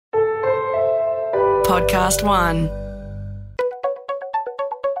Podcast One.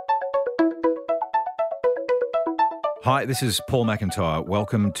 Hi, this is Paul McIntyre.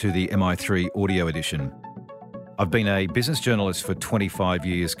 Welcome to the MI3 Audio Edition. I've been a business journalist for 25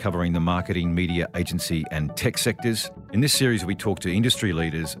 years covering the marketing, media, agency and tech sectors. In this series, we talk to industry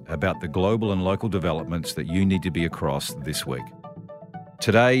leaders about the global and local developments that you need to be across this week.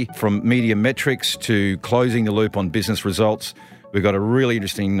 Today, from media metrics to closing the loop on business results, we've got a really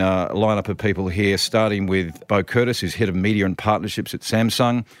interesting lineup of people here, starting with Beau Curtis, who's Head of Media and Partnerships at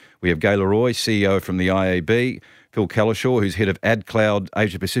Samsung. We have Gai Leroy, CEO from the IAB, Phil Cowlishaw, who's Head of AdCloud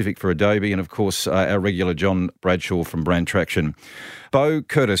Asia Pacific for Adobe, and of course, our regular John Bradshaw from Brand Traction. Beau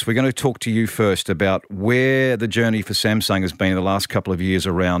Curtis, we're going to talk to you first about where the journey for Samsung has been in the last couple of years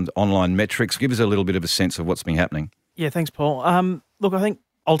around online metrics. Give us a little bit of a sense of what's been happening. Yeah, thanks, Paul. Look, I think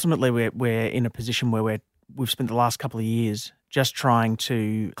ultimately we're in a position where we've spent the last couple of years just trying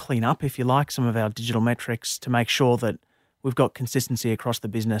to clean up, if you like, some of our digital metrics to make sure that we've got consistency across the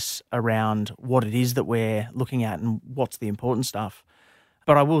business around what it is that we're looking at and what's the important stuff.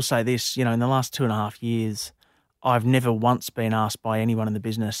 But I will say this, in the last 2.5 years, I've never once been asked by anyone in the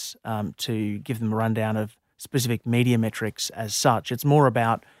business to give them a rundown of specific media metrics as such. It's more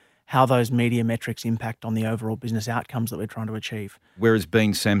about how those media metrics impact on the overall business outcomes that we're trying to achieve. Where has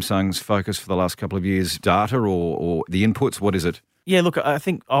been Samsung's focus for the last couple of years? Data or the inputs? What is it? Yeah, look, I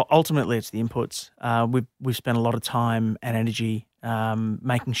think ultimately it's the inputs. We've spent a lot of time and energy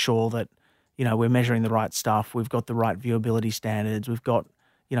making sure that, we're measuring the right stuff. We've got the right viewability standards. We've got,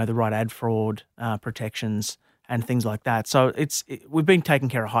 the right ad fraud protections and things like that. So we've been taking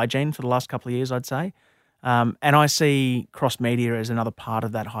care of hygiene for the last couple of years, I'd say. And I see cross-media as another part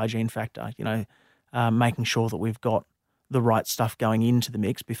of that hygiene factor, making sure that we've got the right stuff going into the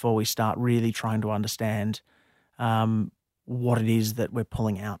mix before we start really trying to understand what it is that we're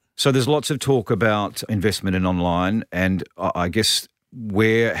pulling out. So there's lots of talk about investment in online, and I guess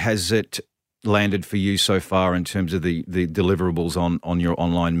where has it landed for you so far in terms of the deliverables on your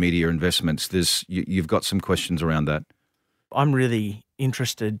online media investments? You've got some questions around that. I'm really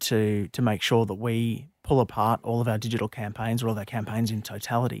interested to make sure that we pull apart all of our digital campaigns or all of our campaigns in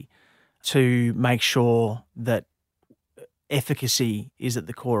totality to make sure that efficacy is at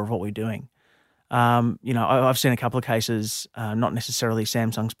the core of what we're doing. I've seen a couple of cases, not necessarily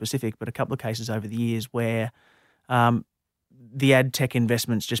Samsung specific, but a couple of cases over the years where the ad tech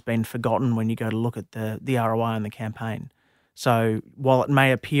investment's just been forgotten when you go to look at the ROI on the campaign. So while it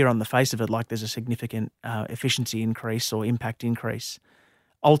may appear on the face of it like there's a significant efficiency increase or impact increase,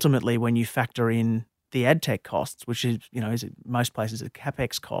 ultimately when you factor in the ad tech costs, which is, is most places a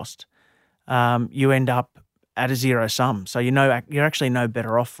CapEx cost, you end up at a zero sum. So you're actually no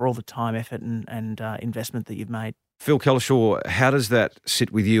better off for all the time, effort and investment that you've made. Phil Cowlishaw, how does that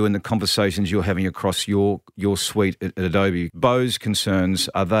sit with you in the conversations you're having across your suite at Adobe? Beau's concerns,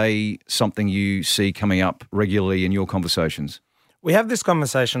 are they something you see coming up regularly in your conversations? We have this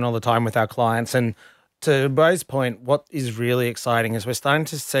conversation all the time with our clients, and to Beau's point, what is really exciting is we're starting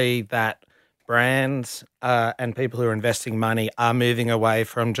to see that brands and people who are investing money are moving away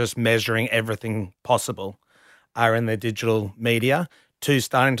from just measuring everything possible in their digital media to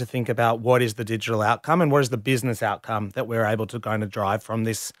starting to think about what is the digital outcome and what is the business outcome that we're able to kind of drive from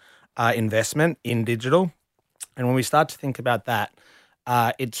this investment in digital. And when we start to think about that,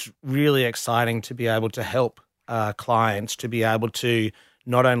 it's really exciting to be able to help clients to be able to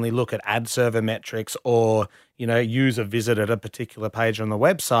not only look at ad server metrics or, user visit at a particular page on the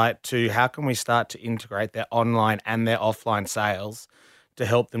website to how can we start to integrate their online and their offline sales to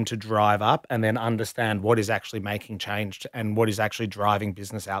help them to drive up and then understand what is actually making change and what is actually driving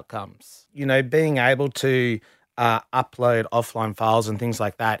business outcomes. Being able to upload offline files and things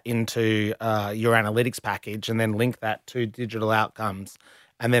like that into your analytics package and then link that to digital outcomes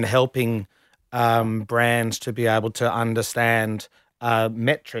and then helping brands to be able to understand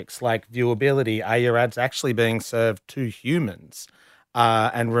metrics like viewability. Are your ads actually being served to humans?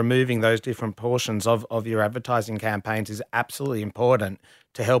 And removing those different portions of your advertising campaigns is absolutely important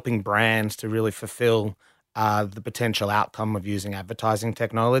to helping brands to really fulfill the potential outcome of using advertising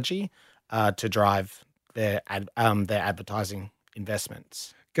technology to drive their advertising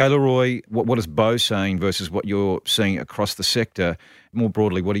investments. Gai Leroy, what is Beau saying versus what you're seeing across the sector? More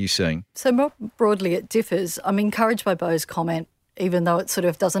broadly, what are you seeing? So more broadly, it differs. I'm encouraged by Beau's comment, even though it sort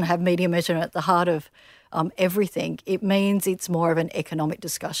of doesn't have media measurement at the heart of everything. It means it's more of an economic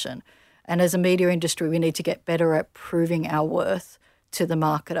discussion. And as a media industry, we need to get better at proving our worth to the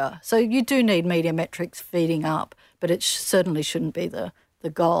marketer. So you do need media metrics feeding up, but it certainly shouldn't be the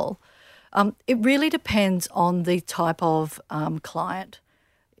goal. It really depends on the type of client.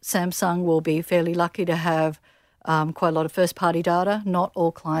 Samsung will be fairly lucky to have quite a lot of first-party data. Not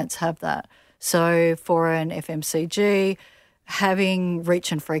all clients have that. So for an FMCG, having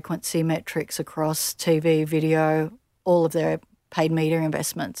reach and frequency metrics across TV, video, all of their paid media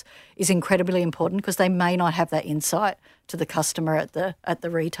investments is incredibly important because they may not have that insight to the customer at the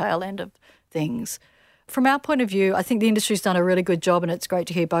retail end of things. From our point of view, I think the industry's done a really good job, and it's great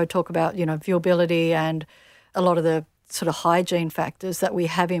to hear Beau talk about, viewability and a lot of the sort of hygiene factors that we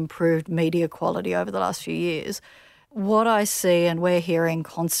have improved media quality over the last few years. What I see, and we're hearing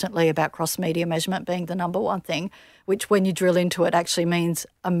constantly about cross-media measurement being the number one thing, which when you drill into it actually means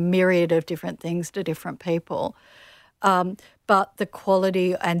a myriad of different things to different people. But the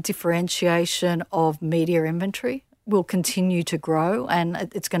quality and differentiation of media inventory will continue to grow, and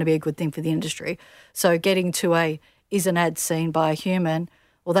it's going to be a good thing for the industry. So getting to is an ad seen by a human,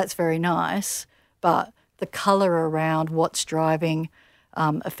 well, that's very nice, but the colour around what's driving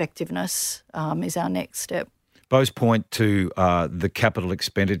effectiveness is our next step. Beau's point to the capital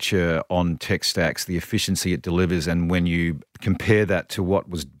expenditure on tech stacks, the efficiency it delivers, and when you compare that to what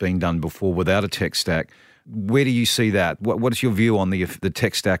was being done before without a tech stack, where do you see that? What is your view on the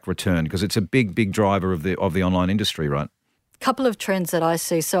tech stack return? Because it's a big driver of the online industry, right? Couple of trends that I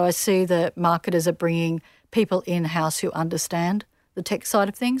see. So I see that marketers are bringing people in-house who understand the tech side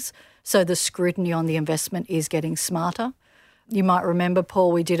of things. So the scrutiny on the investment is getting smarter. You might remember,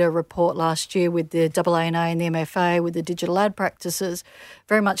 Paul, we did a report last year with the AANA and the MFA with the digital ad practices,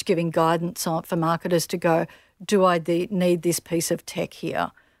 very much giving guidance for marketers to go, do I need this piece of tech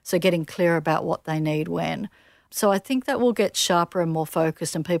here? So getting clear about what they need when. So I think that will get sharper and more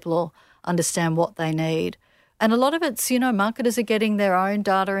focused, and people will understand what they need. And a lot of it's, marketers are getting their own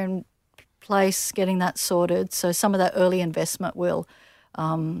data in place, getting that sorted. So some of that early investment will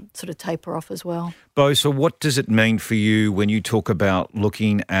sort of taper off as well. Beau, so what does it mean for you when you talk about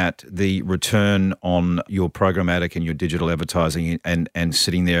looking at the return on your programmatic and your digital advertising and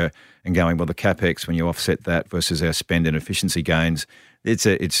sitting there and going, well, the CapEx, when you offset that versus our spend and efficiency gains,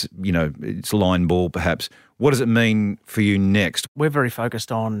 it's line ball perhaps. What does it mean for you next? We're very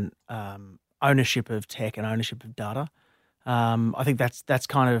focused on ownership of tech and ownership of data. I think that's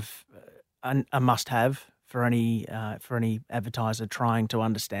kind of a must-have for any advertiser trying to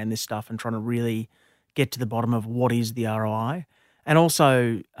understand this stuff and trying to really get to the bottom of what is the ROI. And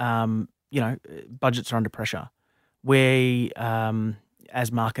also, budgets are under pressure. We,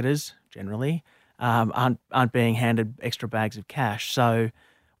 as marketers generally, aren't being handed extra bags of cash. So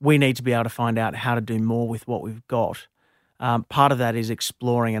we need to be able to find out how to do more with what we've got. Part of that is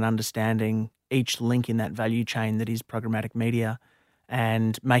exploring and understanding each link in that value chain that is programmatic media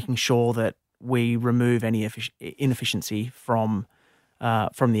and making sure that we remove any inefficiency from the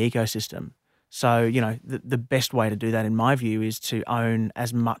ecosystem. So, the best way to do that, in my view, is to own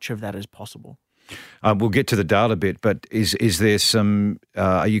as much of that as possible. We'll get to the data bit, but is there some?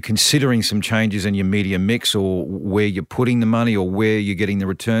 Are you considering some changes in your media mix, or where you're putting the money, or where you're getting the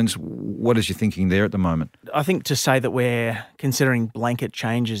returns? What is your thinking there at the moment? I think to say that we're considering blanket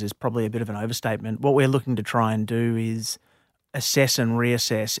changes is probably a bit of an overstatement. What we're looking to try and do is assess and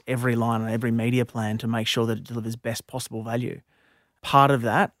reassess every line on every media plan to make sure that it delivers best possible value. Part of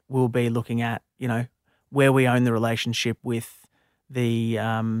that will be looking at, where we own the relationship with the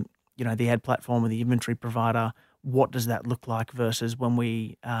ad platform or the inventory provider. What does that look like versus when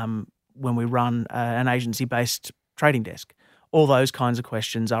we run an agency-based trading desk? All those kinds of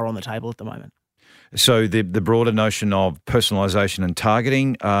questions are on the table at the moment. So the broader notion of personalisation and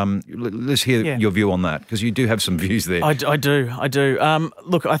targeting, let's hear your view on that, because you do have some views there. I do.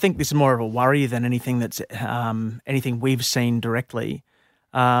 Look, I think this is more of a worry than anything that's anything we've seen directly.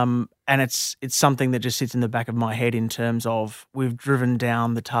 And it's something that just sits in the back of my head in terms of we've driven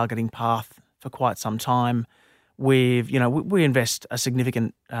down the targeting path for quite some time. We invest a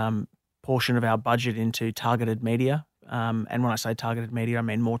significant portion of our budget into targeted media. And when I say targeted media, I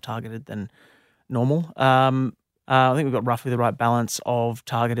mean more targeted than normal. I think we've got roughly the right balance of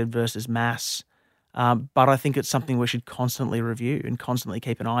targeted versus mass. But I think it's something we should constantly review and constantly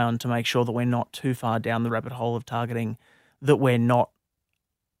keep an eye on to make sure that we're not too far down the rabbit hole of targeting, that we're not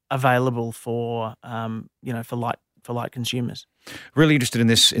available for light consumers. Really interested in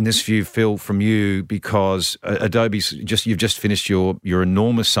this view, Phil, from you, because Adobe's you've just finished your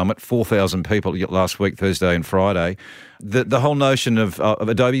enormous summit, 4,000 people last week, Thursday and Friday. The whole notion of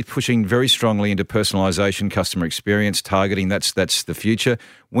Adobe pushing very strongly into personalisation, customer experience, targeting, that's the future.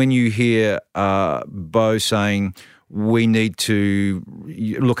 When you hear Beau saying we need to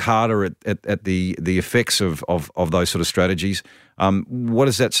look harder at the effects of those sort of strategies, what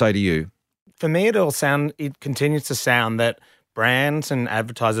does that say to you? For me, it continues to sound that brands and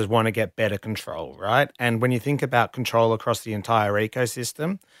advertisers want to get better control, right? And when you think about control across the entire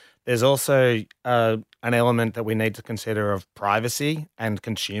ecosystem, there's also an element that we need to consider of privacy and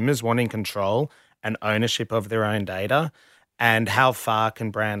consumers wanting control and ownership of their own data, and how far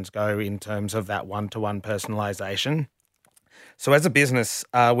can brands go in terms of that one-to-one personalization. So as a business,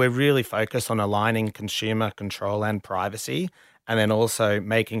 we're really focused on aligning consumer control and privacy, and then also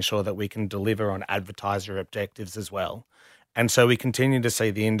making sure that we can deliver on advertiser objectives as well. And so we continue to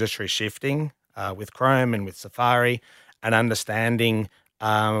see the industry shifting with Chrome and with Safari, and understanding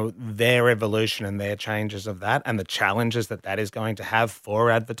their evolution and their changes of that, and the challenges that that is going to have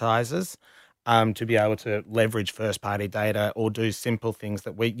for advertisers to be able to leverage first-party data or do simple things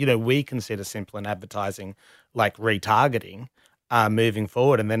that we consider simple in advertising, like retargeting, moving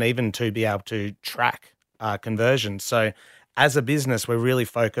forward, and then even to be able to track conversions. So as a business, we're really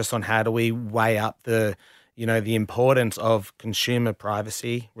focused on how do we weigh up the importance of consumer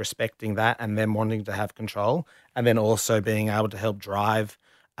privacy, respecting that, and then wanting to have control, and then also being able to help drive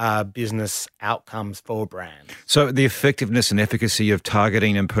business outcomes for brands. So the effectiveness and efficacy of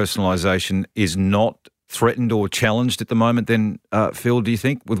targeting and personalisation is not threatened or challenged at the moment then, Phil, do you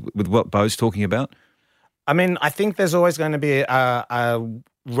think, with what Beau's talking about? I mean, I think there's always going to be a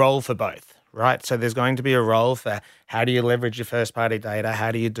role for both, right? So there's going to be a role for how do you leverage your first-party data,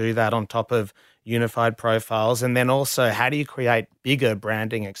 how do you do that on top of unified profiles, and then also how do you create bigger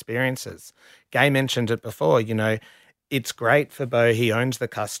branding experiences? Gay mentioned it before, it's great for Beau. He owns the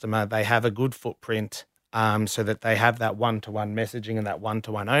customer. They have a good footprint so that they have that one-to-one messaging and that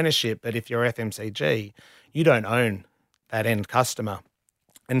one-to-one ownership. But if you're FMCG, you don't own that end customer.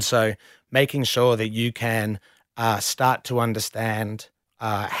 And so making sure that you can start to understand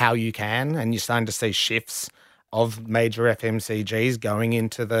how you can, and you're starting to see shifts of major FMCGs going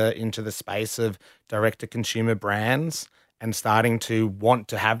into the space of direct-to-consumer brands and starting to want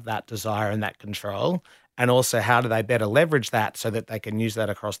to have that desire and that control. And also, how do they better leverage that so that they can use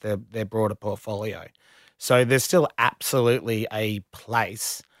that across their broader portfolio? So there's still absolutely a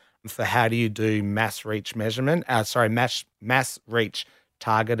place for how do you do mass reach measurement, mass reach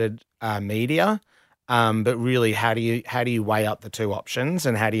targeted media, but really how do you weigh up the two options,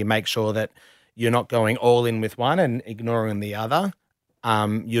 and how do you make sure that you're not going all in with one and ignoring the other?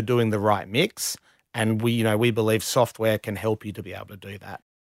 You're doing the right mix, and we believe software can help you to be able to do that.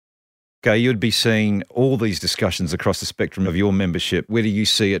 Okay, you'd be seeing all these discussions across the spectrum of your membership. Where do you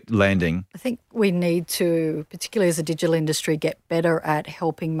see it landing? I think we need to, particularly as a digital industry, get better at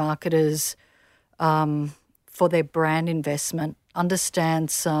helping marketers for their brand investment, understand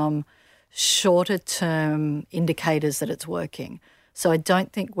some shorter term indicators that it's working. So I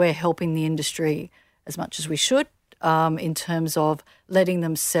don't think we're helping the industry as much as we should in terms of letting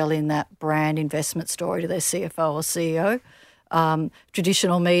them sell in that brand investment story to their CFO or CEO.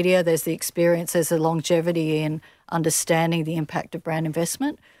 Traditional media, there's the experience, there's the longevity in understanding the impact of brand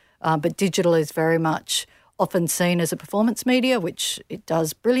investment. But digital is very much often seen as a performance media, which it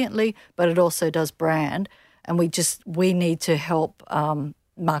does brilliantly, but it also does brand. And we need to help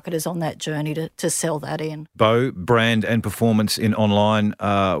marketers on that journey to sell that in. Beau, brand and performance in online,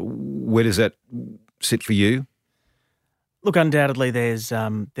 where does that sit for you? Look, undoubtedly there's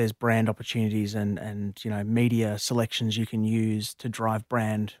brand opportunities and media selections you can use to drive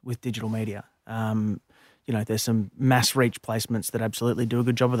brand with digital media. There's some mass reach placements that absolutely do a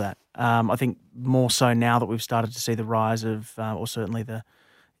good job of that. I think more so now that we've started to see the rise of, or certainly the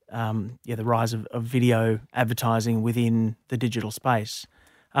rise of video advertising within the digital space.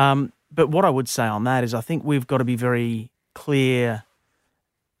 But what I would say on that is I think we've got to be very clear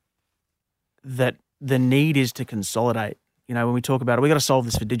that the need is to consolidate. When we talk about it, we've got to solve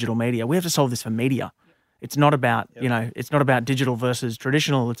this for digital media. We have to solve this for media. It's not about, it's not about digital versus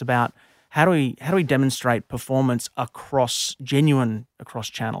traditional. It's about how do we demonstrate performance across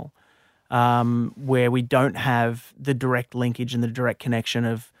channel, where we don't have the direct linkage and the direct connection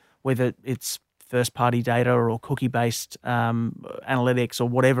of whether it's first-party data or cookie-based analytics or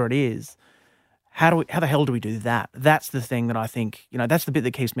whatever it is. How the hell do we do that? That's the thing that I think, that's the bit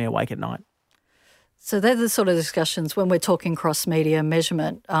that keeps me awake at night. So they're the sort of discussions when we're talking cross-media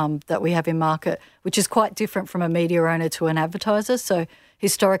measurement that we have in market, which is quite different from a media owner to an advertiser. So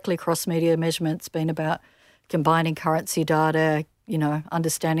historically, cross-media measurement's been about combining currency data,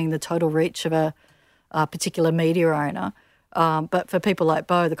 understanding the total reach of a particular media owner. But for people like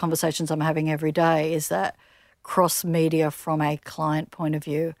Beau, the conversations I'm having every day is that cross-media from a client point of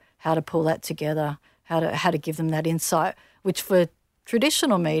view, how to pull that together, how to give them that insight, which for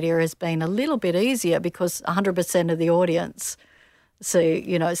traditional media has been a little bit easier because 100% of the audience see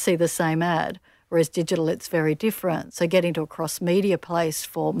the same ad, whereas digital, it's very different. So getting to a cross-media place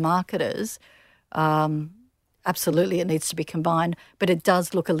for marketers, absolutely it needs to be combined, but it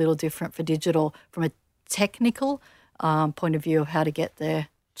does look a little different for digital from a technical point of view of how to get there.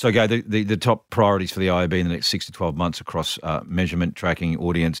 So, Gay, the top priorities for the IAB in the next 6 to 12 months across measurement, tracking,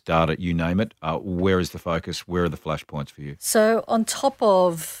 audience, data, you name it, where is the focus? Where are the flashpoints for you? So on top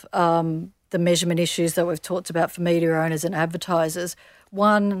of the measurement issues that we've talked about for media owners and advertisers,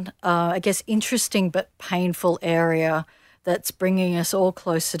 one, I guess, interesting but painful area that's bringing us all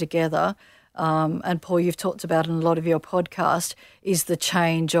closer together, and Paul, you've talked about in a lot of your podcast, is the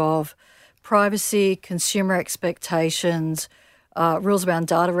change of privacy, consumer expectations, rules around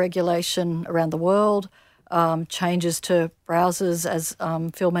data regulation around the world, changes to browsers, as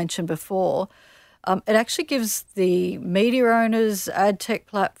Phil mentioned before. It actually gives the media owners, adtech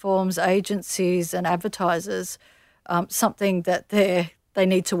platforms, agencies and advertisers something that they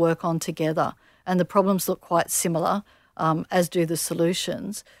need to work on together. And the problems look quite similar, as do the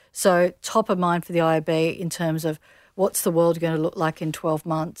solutions. So top of mind for the IAB in terms of what's the world going to look like in 12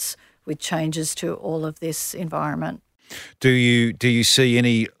 months with changes to all of this environment. Do you see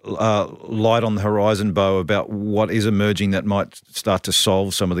any light on the horizon, Beau, about what is emerging that might start to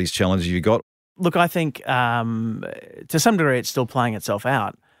solve some of these challenges you got? Look, I think to some degree it's still playing itself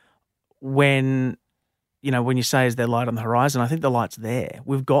out. When you say is there light on the horizon, I think the light's there.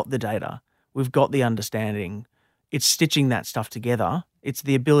 We've got the data. We've got the understanding. It's stitching that stuff together. It's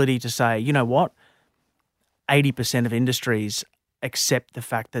the ability to say, you know what, 80% of industries accept the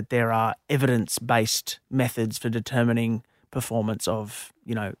fact that there are evidence-based methods for determining performance of,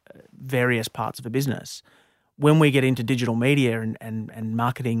 various parts of a business. When we get into digital media and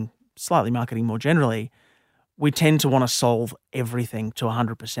marketing, slightly marketing more generally, we tend to want to solve everything to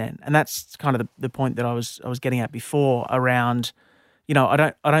 100%. And that's kind of the point that I was getting at before around,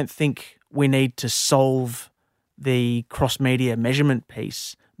 I don't think we need to solve the cross-media measurement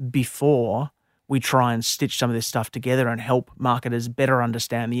piece before we try and stitch some of this stuff together and help marketers better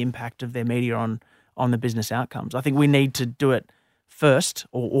understand the impact of their media on the business outcomes. I think we need to do it first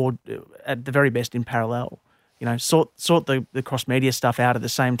or at the very best in parallel. Sort the cross-media stuff out at the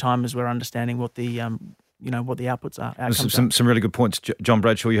same time as we're understanding what the outputs are. Some really good points. John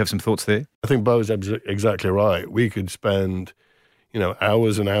Bradshaw, you have some thoughts there? I think Beau's exactly right. We could spend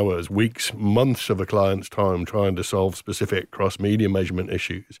hours and hours, weeks, months of a client's time trying to solve specific cross-media measurement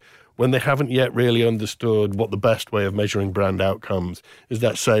issues when they haven't yet really understood what the best way of measuring brand outcomes is.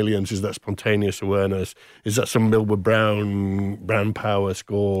 That salience, is that spontaneous awareness, is that some Millward Brown brand power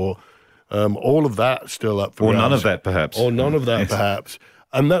score, all of that still up for grabs. Or none of that, perhaps. Or none of that, perhaps.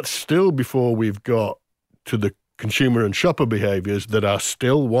 And that's still before we've got to the consumer and shopper behaviours that are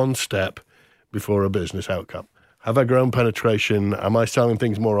still one step before a business outcome. Have I grown penetration? Am I selling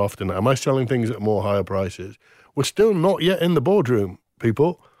things more often? Am I selling things at more higher prices? We're still not yet in the boardroom,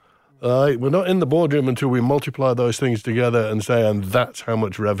 people. We're not in the boardroom until we multiply those things together and say, and that's how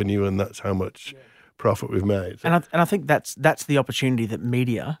much revenue and that's how much profit we've made. And I think that's the opportunity that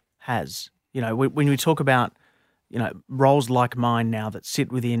media has. When we talk about, roles like mine now that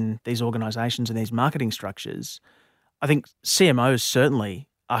sit within these organisations and these marketing structures, I think CMOs certainly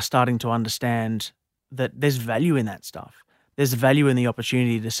are starting to understand that there's value in that stuff. There's value in the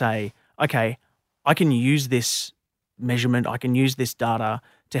opportunity to say, okay, I can use this measurement, I can use this data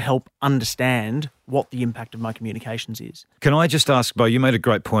to help understand what the impact of my communications is. Can I just ask, Beau, you made a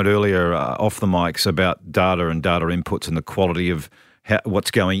great point earlier off the mics about data and data inputs and the quality of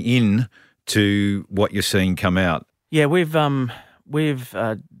what's going in to what you're seeing come out. Yeah, we've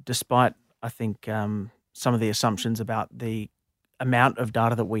despite, I think, some of the assumptions about the amount of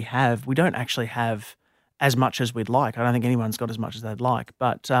data that we have, we don't actually have as much as we'd like. I don't think anyone's got as much as they'd like,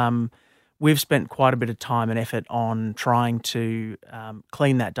 but we've spent quite a bit of time and effort on trying to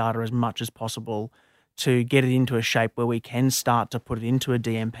clean that data as much as possible to get it into a shape where we can start to put it into a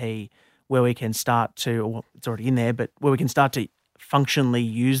DMP, where we can start to, well, it's already in there, but where we can start to functionally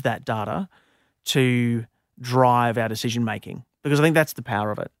use that data to drive our decision making. Because I think that's the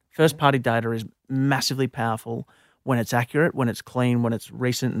power of it. First party data is massively powerful when it's accurate, when it's clean, when it's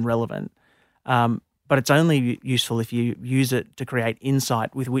recent and relevant. But it's only useful if you use it to create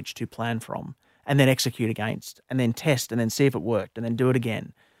insight with which to plan from and then execute against and then test and then see if it worked and then do it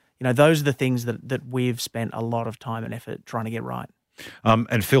again. Those are the things that we've spent a lot of time and effort trying to get right.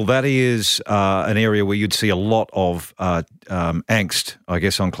 And Phil, that is an area where you'd see a lot of angst, I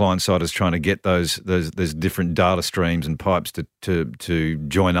guess, on client side is trying to get those different data streams and pipes to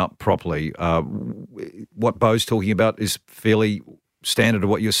join up properly. What Beau's talking about is fairly standard of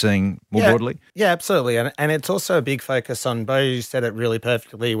what you're seeing more broadly? Yeah, absolutely. And it's also a big focus on, Beau said it really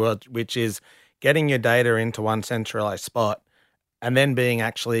perfectly, which is getting your data into one centralized spot and then being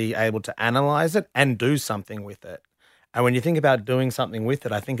actually able to analyze it and do something with it. And when you think about doing something with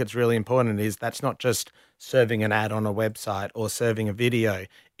it, I think it's really important is that's not just serving an ad on a website or serving a video.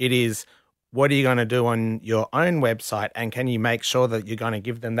 It is, what are you going to do on your own website, and can you make sure that you're going to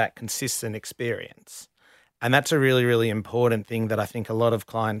give them that consistent experience? And that's a really, really important thing that I think a lot of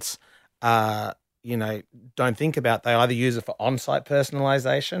clients, don't think about. They either use it for on-site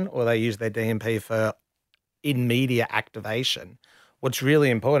personalization or they use their DMP for in-media activation. What's really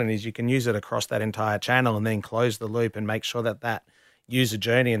important is you can use it across that entire channel and then close the loop and make sure that that user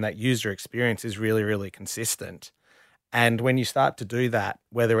journey and that user experience is really, really consistent. And when you start to do that,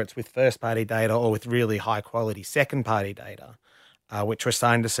 whether it's with first-party data or with really high-quality second-party data, which we're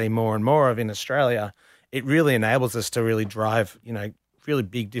starting to see more and more of in Australia, it really enables us to really drive, really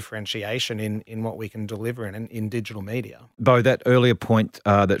big differentiation in what we can deliver in digital media. Beau, that earlier point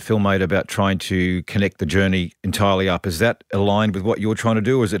that Phil made about trying to connect the journey entirely up, is that aligned with what you're trying to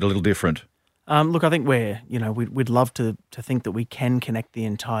do, or is it a little different? Look, I think we'd love to think that we can connect the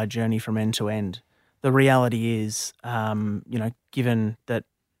entire journey from end to end. The reality is, given that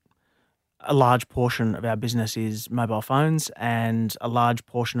a large portion of our business is mobile phones, and a large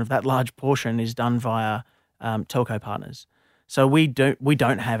portion of that large portion is done via telco partners. So we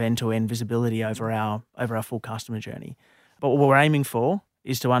don't have end-to-end visibility over our full customer journey. But what we're aiming for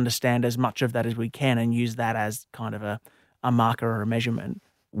is to understand as much of that as we can and use that as kind of a marker or a measurement.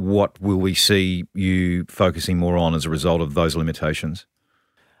 What will we see you focusing more on as a result of those limitations?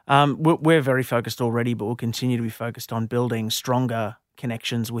 We're very focused already, but we'll continue to be focused on building stronger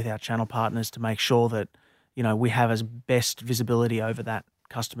connections with our channel partners to make sure that we have as best visibility over that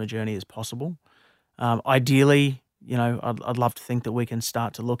customer journey as possible. Ideally, I'd love to think that we can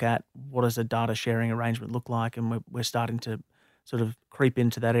start to look at what does a data sharing arrangement look like, and we're starting to sort of creep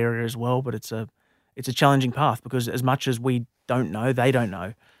into that area as well. But it's a challenging path because as much as we don't know, they don't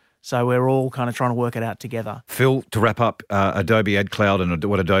know. So we're all kind of trying to work it out together. Phil, to wrap up, Adobe AdCloud and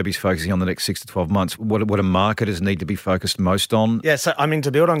what Adobe's focusing on the next 6 to 12 months, what do marketers need to be focused most on? Yeah, so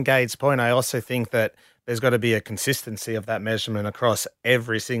to build on Gade's point, I also think that there's got to be a consistency of that measurement across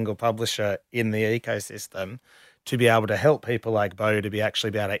every single publisher in the ecosystem to be able to help people like Beau to be able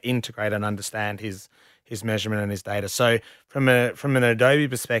to integrate and understand his measurement and his data. So from an Adobe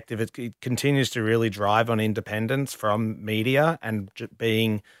perspective, it continues to really drive on independence from media and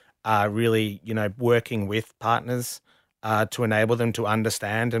being really, working with partners to enable them to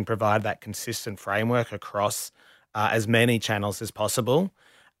understand and provide that consistent framework across as many channels as possible.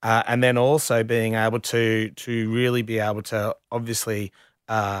 And then also being able to really be able to obviously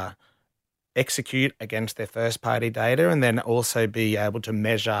execute against their first-party data, and then also be able to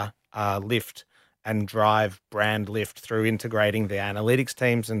measure lift and drive brand lift through integrating the analytics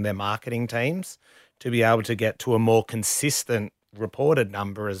teams and their marketing teams to be able to get to a more consistent reported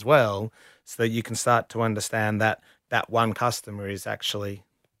number as well, so that you can start to understand that one customer is actually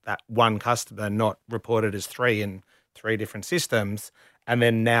that one customer, not reported as three in three different systems. And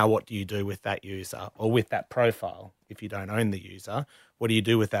then now what do you do with that user or with that profile if you don't own the user? What do you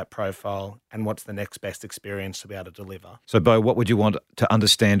do with that profile, and what's the next best experience to be able to deliver? So, Beau, what would you want to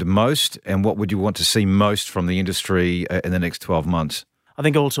understand most, and what would you want to see most from the industry in the next 12 months? I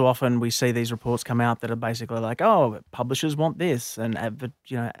think all too often we see these reports come out that are basically like, oh, publishers want this and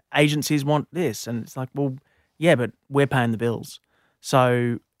agencies want this. And it's like, well, yeah, but we're paying the bills.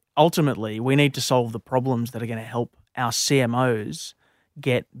 So ultimately we need to solve the problems that are going to help our CMOs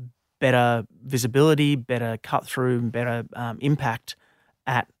get better visibility, better cut through, better impact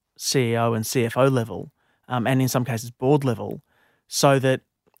at CEO and CFO level, and in some cases board level, so that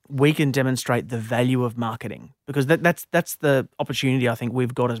we can demonstrate the value of marketing. Because that's the opportunity I think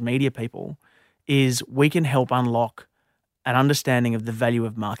we've got as media people, is we can help unlock an understanding of the value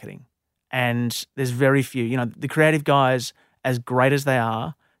of marketing. And there's very few, the creative guys, as great as they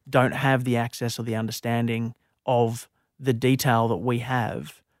are, don't have the access or the understanding of the detail that we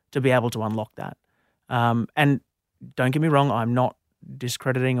have to be able to unlock that. And don't get me wrong, I'm not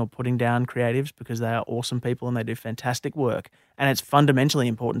discrediting or putting down creatives, because they are awesome people and they do fantastic work, and it's fundamentally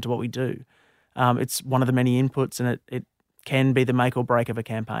important to what we do. It's one of the many inputs, and it can be the make or break of a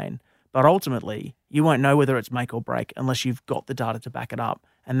campaign. But ultimately, you won't know whether it's make or break unless you've got the data to back it up,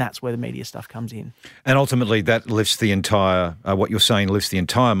 and that's where the media stuff comes in. And ultimately, that lifts the entire, what you're saying lifts the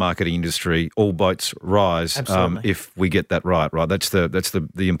entire marketing industry. All boats rise if we get that right. That's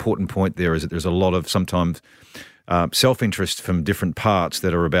the important point there, is that there's a lot of sometimes self-interest from different parts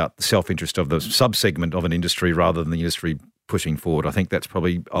that are about the self-interest of the sub-segment of an industry rather than the industry pushing forward. I think that's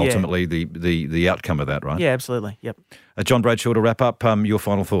probably ultimately the outcome of that, right? Yeah, absolutely. Yep. John Bradshaw, to wrap up, your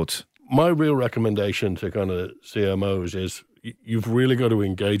final thoughts. my real recommendation to kind of CMOs is you've really got to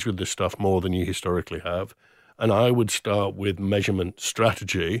engage with this stuff more than you historically have. And I would start with measurement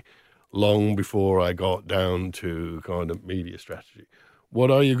strategy long before I got down to kind of media strategy. What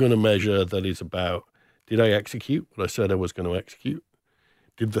are you going to measure that is about, did I execute what I said I was going to execute?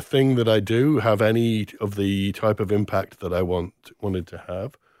 Did the thing that I do have any of the type of impact that I wanted to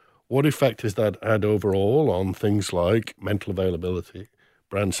have? What effect does that add overall on things like mental availability,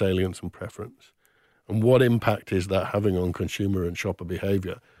 brand salience and preference? And what impact is that having on consumer and shopper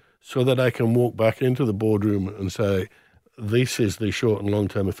behavior? So that I can walk back into the boardroom and say, this is the short and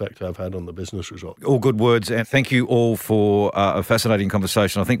long-term effect I've had on the business result. All good words, and thank you all for a fascinating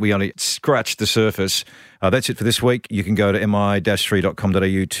conversation. I think we only scratched the surface. That's it for this week. You can go to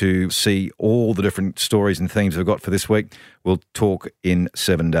mi-3.com.au to see all the different stories and themes we've got for this week. We'll talk in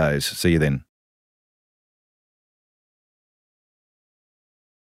 7 days. See you then.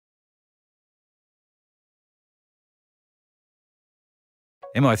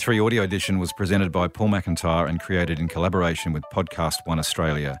 MI3 Audio Edition was presented by Paul McIntyre and created in collaboration with Podcast One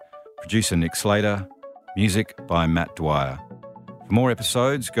Australia. Producer Nick Slater. Music by Matt Dwyer. For more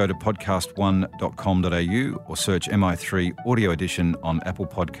episodes, go to podcastone.com.au or search MI3 Audio Edition on Apple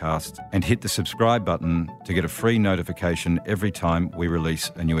Podcasts and hit the subscribe button to get a free notification every time we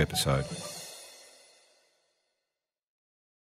release a new episode.